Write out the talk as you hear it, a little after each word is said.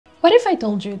What if I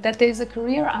told you that there's a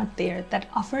career out there that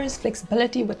offers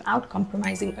flexibility without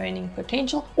compromising earning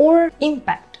potential or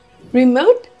impact?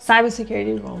 Remote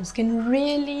cybersecurity roles can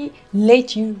really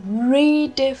let you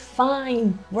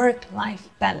redefine work-life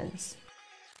balance.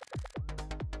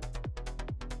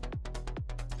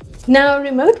 Now,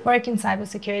 remote work in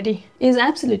cybersecurity is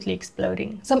absolutely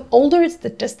exploding. Some older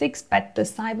statistics, but the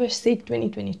CyberSec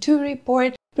 2022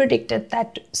 report predicted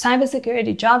that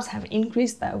cybersecurity jobs have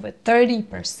increased by over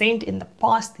 30% in the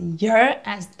past year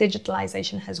as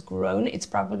digitalization has grown. It's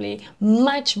probably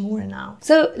much more now.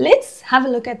 So let's have a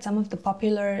look at some of the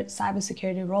popular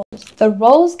cybersecurity roles. The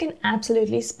roles can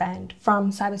absolutely span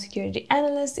from cybersecurity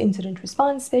analysts, incident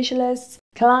response specialists,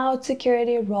 cloud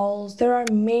security roles. There are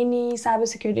many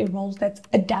cybersecurity roles that's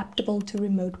adaptable to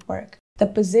remote work. The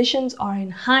positions are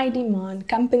in high demand,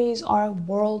 companies are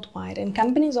worldwide, and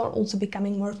companies are also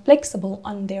becoming more flexible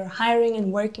on their hiring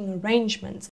and working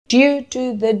arrangements due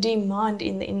to the demand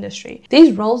in the industry.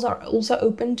 These roles are also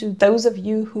open to those of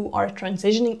you who are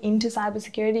transitioning into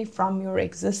cybersecurity from your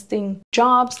existing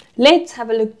jobs. Let's have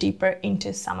a look deeper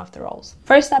into some of the roles.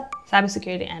 First up,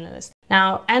 cybersecurity analyst.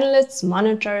 Now, analysts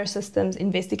monitor systems,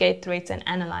 investigate threats, and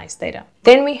analyze data.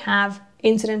 Then we have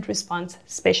incident response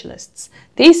specialists.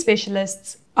 These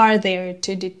specialists are there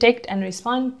to detect and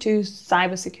respond to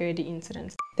cybersecurity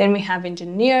incidents. Then we have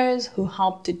engineers who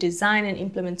help to design and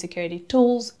implement security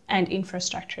tools and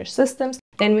infrastructure systems.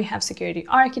 Then we have security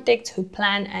architects who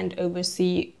plan and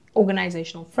oversee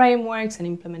organizational frameworks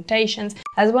and implementations,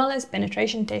 as well as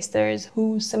penetration testers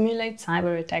who simulate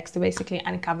cyber attacks to basically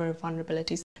uncover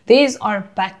vulnerabilities. These are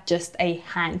but just a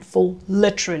handful,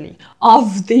 literally,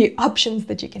 of the options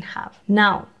that you can have.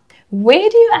 Now, where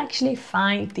do you actually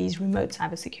find these remote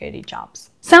cybersecurity jobs?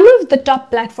 Some of the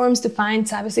top platforms to find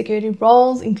cybersecurity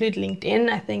roles include LinkedIn.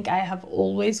 I think I have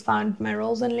always found my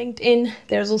roles on LinkedIn.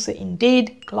 There's also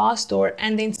Indeed, Glassdoor,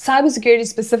 and then cybersecurity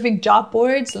specific job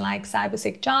boards like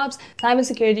CyberSec Jobs,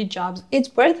 Cybersecurity Jobs.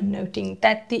 It's worth noting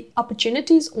that the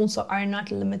opportunities also are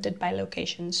not limited by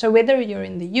location. So whether you're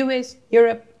in the US,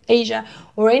 Europe, Asia,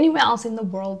 or anywhere else in the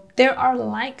world, there are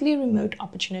likely remote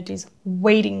opportunities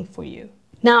waiting for you.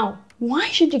 Now, why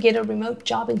should you get a remote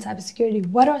job in cybersecurity?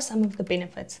 What are some of the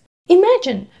benefits?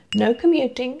 Imagine no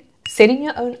commuting, setting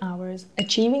your own hours,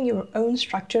 achieving your own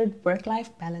structured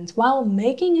work-life balance while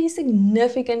making a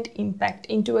significant impact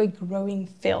into a growing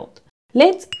field.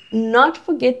 Let's not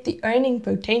forget the earning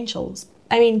potentials.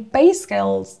 Pay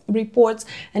scales reports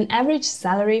an average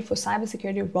salary for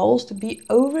cybersecurity roles to be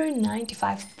over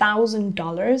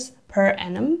 $95,000 per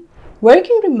annum.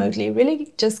 Working remotely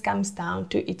really just comes down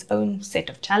to its own set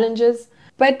of challenges,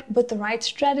 but with the right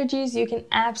strategies, you can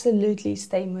absolutely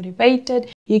stay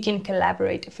motivated, you can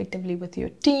collaborate effectively with your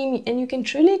team, and you can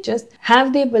truly just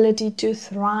have the ability to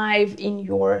thrive in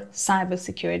your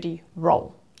cybersecurity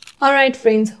role. All right,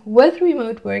 friends, with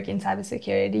remote work in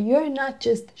cybersecurity, you're not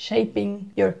just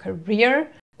shaping your career,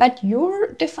 but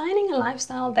you're defining a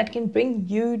lifestyle that can bring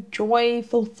you joy,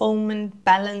 fulfillment,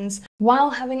 balance,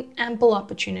 while having ample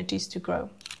opportunities to grow.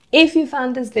 If you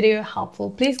found this video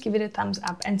helpful, please give it a thumbs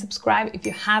up and subscribe if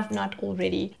you have not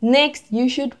already. Next, you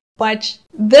should watch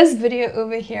this video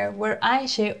over here where I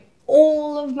share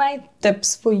all of my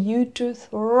tips for you to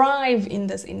thrive in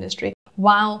this industry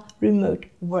while remote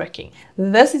working.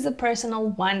 This is a personal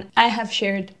one. I have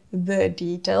shared the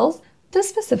details, the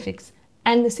specifics,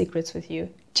 and the secrets with you.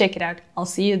 Check it out. I'll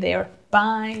see you there.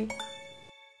 Bye.